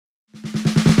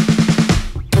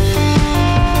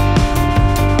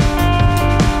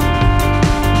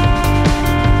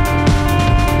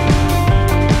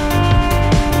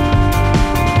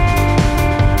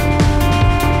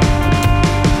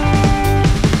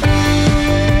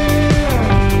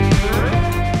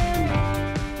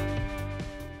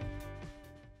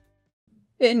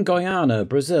In Guyana,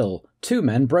 Brazil, two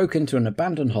men broke into an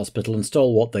abandoned hospital and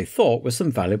stole what they thought was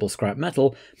some valuable scrap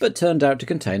metal, but turned out to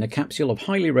contain a capsule of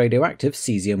highly radioactive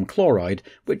cesium chloride,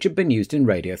 which had been used in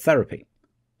radiotherapy.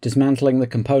 Dismantling the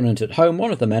component at home,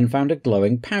 one of the men found a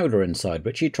glowing powder inside,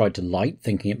 which he tried to light,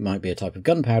 thinking it might be a type of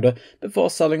gunpowder, before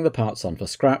selling the parts on for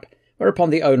scrap, whereupon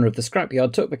the owner of the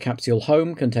scrapyard took the capsule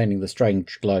home containing the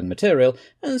strange glowing material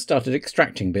and started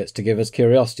extracting bits to give as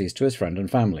curiosities to his friend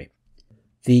and family.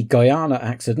 The Guyana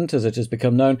accident, as it has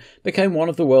become known, became one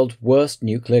of the world's worst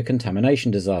nuclear contamination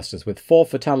disasters, with 4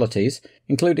 fatalities,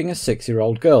 including a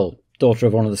 6-year-old girl, daughter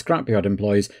of one of the scrapyard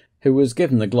employees, who was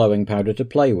given the glowing powder to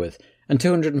play with, and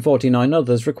 249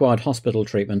 others required hospital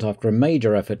treatment after a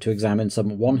major effort to examine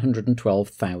some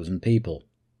 112,000 people.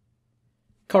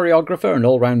 Choreographer and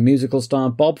all-round musical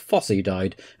star Bob Fosse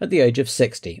died at the age of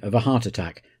 60 of a heart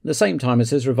attack, at the same time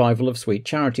as his revival of Sweet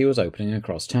Charity was opening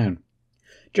across town.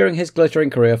 During his glittering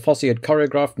career, Fosse had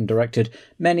choreographed and directed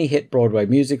many hit Broadway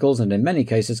musicals and in many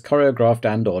cases choreographed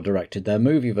and/or directed their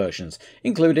movie versions,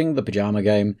 including The Pajama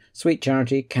Game, Sweet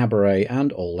Charity, Cabaret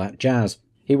and All That Jazz.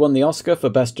 He won the Oscar for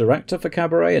Best Director for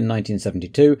Cabaret in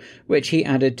 1972, which he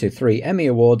added to 3 Emmy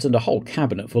Awards and a whole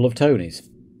cabinet full of Tonys.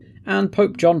 And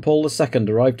Pope John Paul II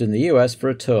arrived in the US for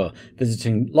a tour,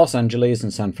 visiting Los Angeles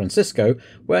and San Francisco,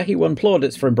 where he won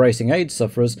plaudits for embracing AIDS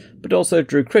sufferers, but also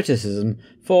drew criticism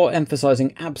for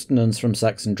emphasising abstinence from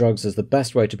sex and drugs as the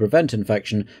best way to prevent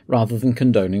infection, rather than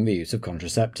condoning the use of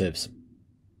contraceptives.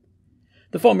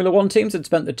 The Formula One teams had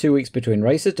spent the 2 weeks between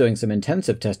races doing some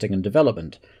intensive testing and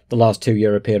development. The last 2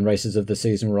 European races of the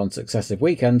season were on successive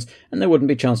weekends, and there wouldn't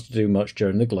be a chance to do much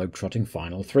during the globe-trotting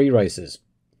final 3 races.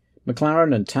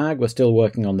 McLaren and TAG were still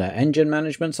working on their engine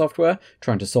management software,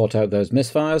 trying to sort out those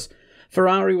misfires.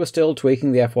 Ferrari was still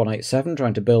tweaking the F187,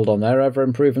 trying to build on their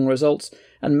ever-improving results,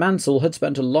 and Mansell had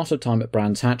spent a lot of time at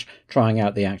Brands Hatch trying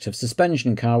out the active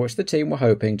suspension car which the team were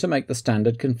hoping to make the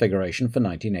standard configuration for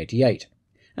 1988.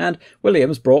 And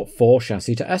Williams brought 4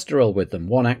 chassis to Estoril with them,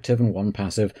 1 active and 1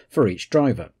 passive for each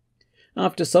driver.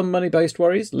 After some money-based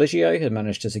worries, Ligier had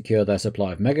managed to secure their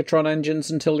supply of Megatron engines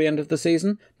until the end of the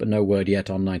season, but no word yet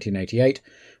on 1988,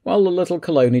 while the little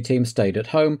Coloni team stayed at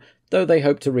home, though they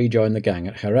hoped to rejoin the gang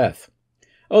at Jerez.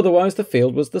 Otherwise, the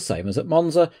field was the same as at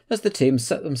Monza, as the teams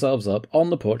set themselves up on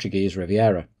the Portuguese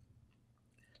Riviera.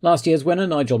 Last year's winner,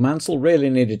 Nigel Mansell, really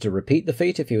needed to repeat the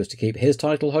feat if he was to keep his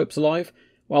title hopes alive,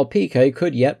 while Piquet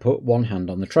could yet put one hand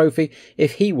on the trophy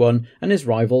if he won and his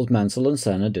rivals Mansell and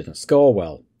Senna didn't score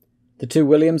well. The 2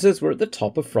 Williamses were at the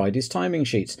top of Friday's timing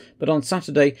sheets, but on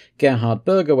Saturday Gerhard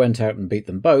Berger went out and beat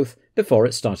them both before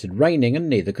it started raining and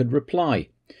neither could reply.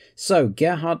 So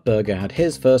Gerhard Berger had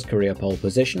his first career pole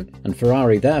position and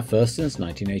Ferrari their first since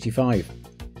 1985.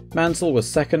 Mansell was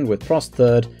second with Prost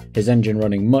third, his engine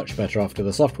running much better after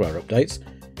the software updates.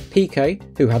 Piquet,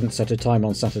 who hadn't set a time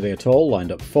on Saturday at all,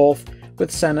 lined up fourth, with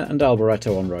Senna and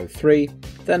Alboreto on row 3,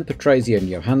 then Patrese and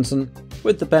Johansson,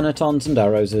 with the Benettons and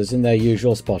Arroses in their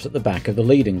usual spot at the back of the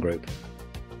leading group.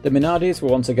 The Minardis were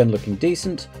once again looking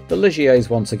decent, the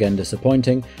Ligiers once again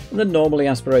disappointing, and the normally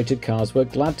aspirated cars were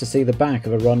glad to see the back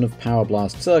of a run of Power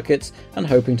Blast circuits and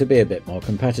hoping to be a bit more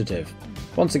competitive.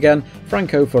 Once again,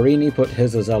 Franco Forini put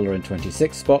his Azella in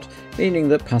 26th spot, meaning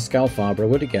that Pascal Fabre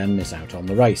would again miss out on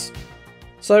the race.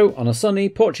 So, on a sunny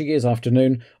Portuguese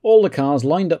afternoon, all the cars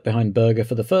lined up behind Berger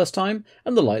for the first time,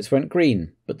 and the lights went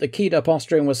green, but the keyed-up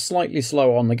Austrian was slightly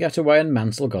slower on the getaway and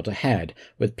Mansell got ahead,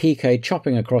 with Piquet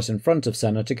chopping across in front of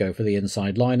Senna to go for the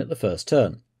inside line at the first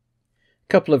turn.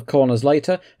 A couple of corners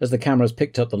later, as the cameras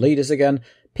picked up the leaders again,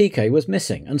 Piquet was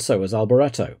missing, and so was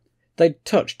Alboreto. They'd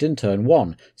touched in turn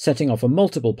 1, setting off a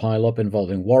multiple pile-up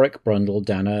involving Warwick, Brundle,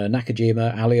 Dana,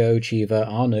 Nakajima, Alio, Chiva,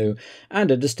 Arnoux,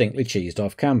 and a distinctly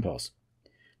cheesed-off Campos.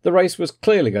 The race was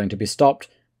clearly going to be stopped,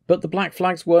 but the black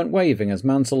flags weren't waving as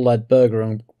Mansell led Berger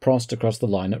and Prost across the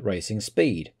line at racing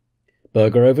speed.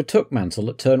 Berger overtook Mansell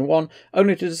at turn 1,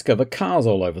 only to discover cars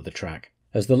all over the track.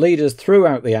 As the leaders threw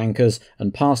out the anchors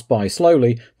and passed by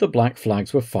slowly, the black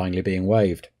flags were finally being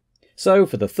waved. So,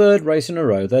 for the 3rd race in a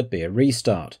row, there'd be a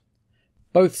restart.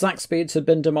 Both Zakspeeds had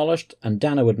been demolished, and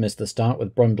Dana would miss the start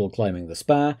with Brundle claiming the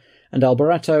spare, and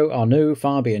Alboreto, Arnoux,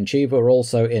 Fabi and Chiva were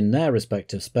also in their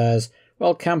respective spares,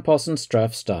 while Campos and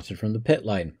Streff started from the pit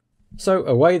lane. So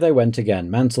away they went again,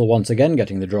 Mansell once again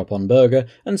getting the drop on Berger,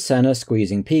 and Senna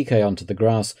squeezing Piquet onto the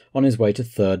grass on his way to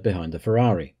 3rd behind the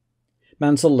Ferrari.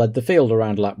 Mansell led the field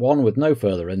around lap 1 with no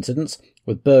further incidents,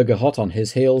 with Berger hot on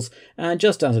his heels, and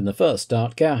just as in the first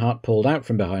start, Gerhardt pulled out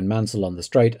from behind Mansell on the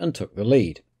straight and took the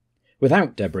lead.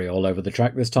 Without debris all over the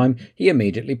track this time, he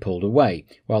immediately pulled away,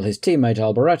 while his teammate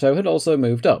Alboreto had also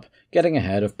moved up, getting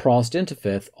ahead of Prost into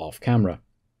 5th off camera.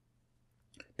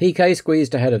 Piquet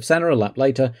squeezed ahead of Senna a lap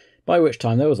later, by which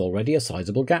time there was already a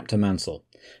sizable gap to Mansell.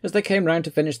 As they came round to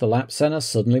finish the lap, Senna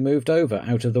suddenly moved over,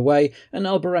 out of the way, and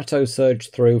Alboreto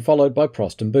surged through, followed by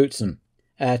Prost and Boutsen.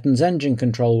 Ayrton's engine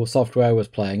control software was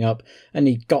playing up, and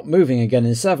he got moving again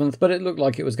in 7th, but it looked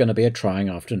like it was going to be a trying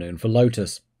afternoon for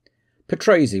Lotus.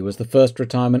 Prix was the first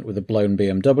retirement with a blown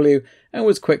BMW, and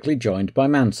was quickly joined by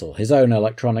Mansell, his own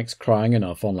electronics crying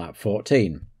enough on lap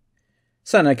 14.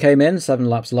 Senna came in 7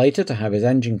 laps later to have his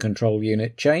engine control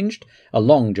unit changed, a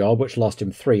long job which lost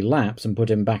him 3 laps and put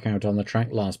him back out on the track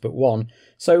last but 1,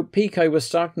 so Piquet was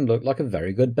starting to look like a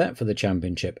very good bet for the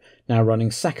championship, now running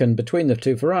second between the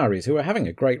 2 Ferraris, who were having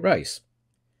a great race.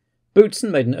 Boutsen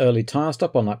made an early tyre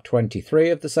stop on lap 23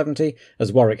 of the 70,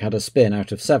 as Warwick had a spin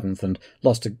out of 7th and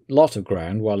lost a lot of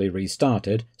ground while he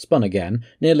restarted, spun again,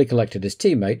 nearly collected his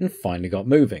teammate and finally got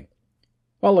moving.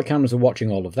 While the cameras were watching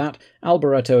all of that,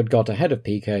 Alboreto had got ahead of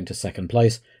Piquet into 2nd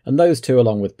place, and those two,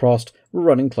 along with Prost, were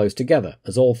running close together,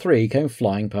 as all 3 came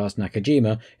flying past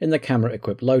Nakajima in the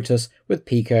camera-equipped Lotus, with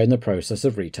Piquet in the process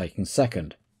of retaking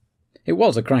 2nd. It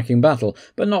was a cracking battle,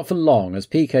 but not for long, as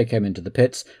Piquet came into the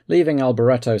pits, leaving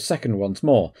Alboreto 2nd once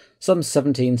more, some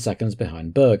 17 seconds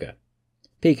behind Berger.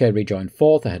 Piquet rejoined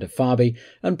 4th ahead of Fabi,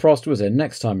 and Prost was in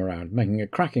next time around, making a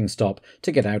cracking stop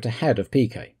to get out ahead of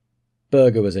Piquet.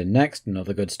 Berger was in next,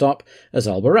 another good stop, as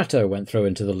Alboreto went through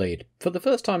into the lead, for the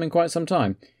first time in quite some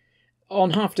time.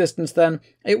 On half-distance then,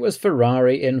 it was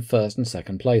Ferrari in 1st and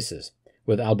 2nd places,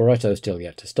 with Alboreto still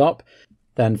yet to stop,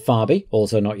 then Fabi,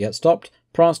 also not yet stopped,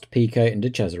 Prost, Piquet and De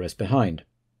Cesaris behind.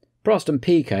 Prost and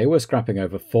Piquet were scrapping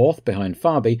over 4th behind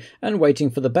Fabi and waiting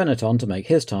for the Benetton to make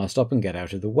his tyre stop and get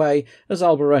out of the way, as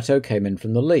Alboreto came in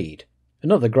from the lead.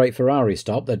 Another great Ferrari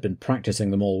stop, they'd been practising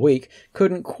them all week,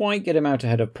 couldn't quite get him out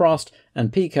ahead of Prost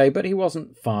and Piquet, but he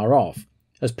wasn't far off,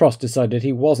 as Prost decided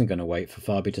he wasn't going to wait for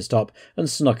Fabi to stop and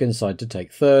snuck inside to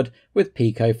take 3rd, with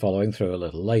Piquet following through a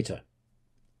little later.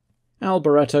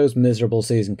 Alboreto's miserable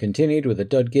season continued with a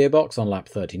dud gearbox on lap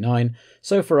 39,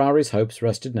 so Ferrari's hopes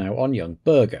rested now on young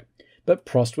Berger. But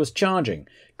Prost was charging,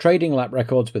 trading lap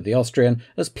records with the Austrian,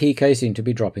 as Piquet seemed to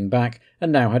be dropping back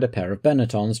and now had a pair of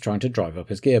Benettons trying to drive up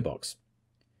his gearbox.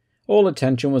 All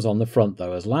attention was on the front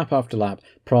though, as lap after lap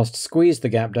Prost squeezed the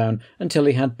gap down until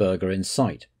he had Berger in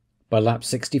sight. By lap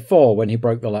 64, when he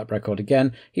broke the lap record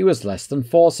again, he was less than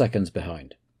 4 seconds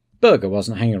behind. Berger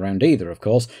wasn't hanging around either, of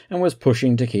course, and was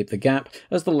pushing to keep the gap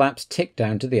as the laps ticked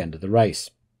down to the end of the race.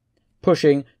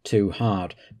 Pushing too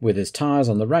hard, with his tyres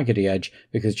on the raggedy edge,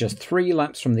 because just 3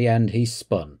 laps from the end he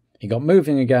spun. He got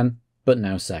moving again, but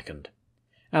now second.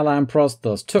 Alain Prost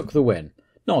thus took the win.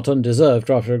 Not undeserved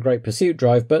after a great pursuit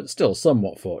drive, but still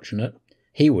somewhat fortunate.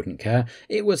 He wouldn't care.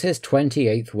 It was his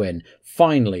 28th win,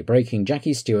 finally breaking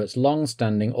Jackie Stewart's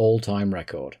long-standing all-time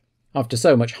record. After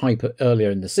so much hype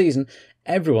earlier in the season,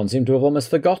 everyone seemed to have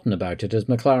almost forgotten about it, as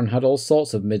McLaren had all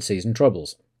sorts of mid-season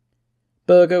troubles.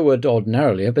 Berger would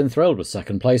ordinarily have been thrilled with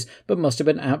 2nd place, but must have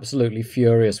been absolutely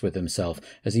furious with himself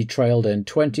as he trailed in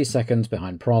 20 seconds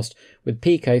behind Prost, with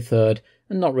Piquet 3rd,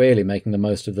 and not really making the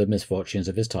most of the misfortunes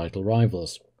of his title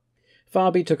rivals.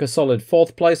 Fabi took a solid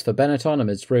 4th place for Benetton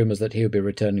amidst rumours that he would be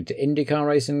returning to IndyCar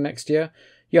racing next year.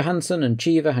 Johansson and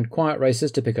Chiva had quiet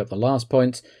races to pick up the last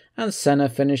points, and Senna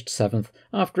finished 7th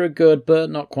after a good but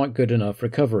not quite good enough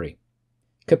recovery.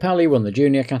 Capelli won the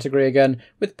junior category again,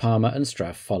 with Palmer and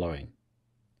Straff following.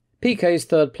 Piquet's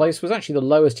 3rd place was actually the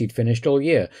lowest he'd finished all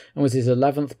year, and was his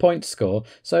 11th point score,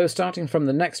 so starting from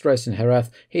the next race in Jerez,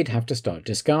 he'd have to start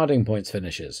discarding points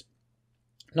finishes.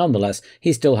 Nonetheless,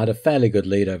 he still had a fairly good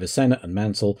lead over Senna and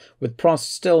Mansell, with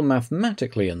Prost still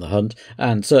mathematically in the hunt,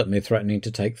 and certainly threatening to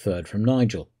take 3rd from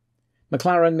Nigel.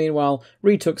 McLaren, meanwhile,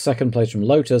 retook 2nd place from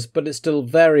Lotus, but it still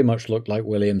very much looked like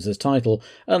Williams' title,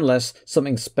 unless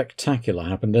something spectacular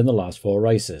happened in the last 4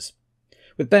 races.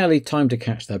 With barely time to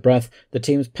catch their breath, the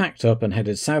teams packed up and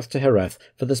headed south to Jerez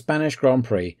for the Spanish Grand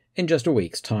Prix in just a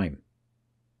week's time.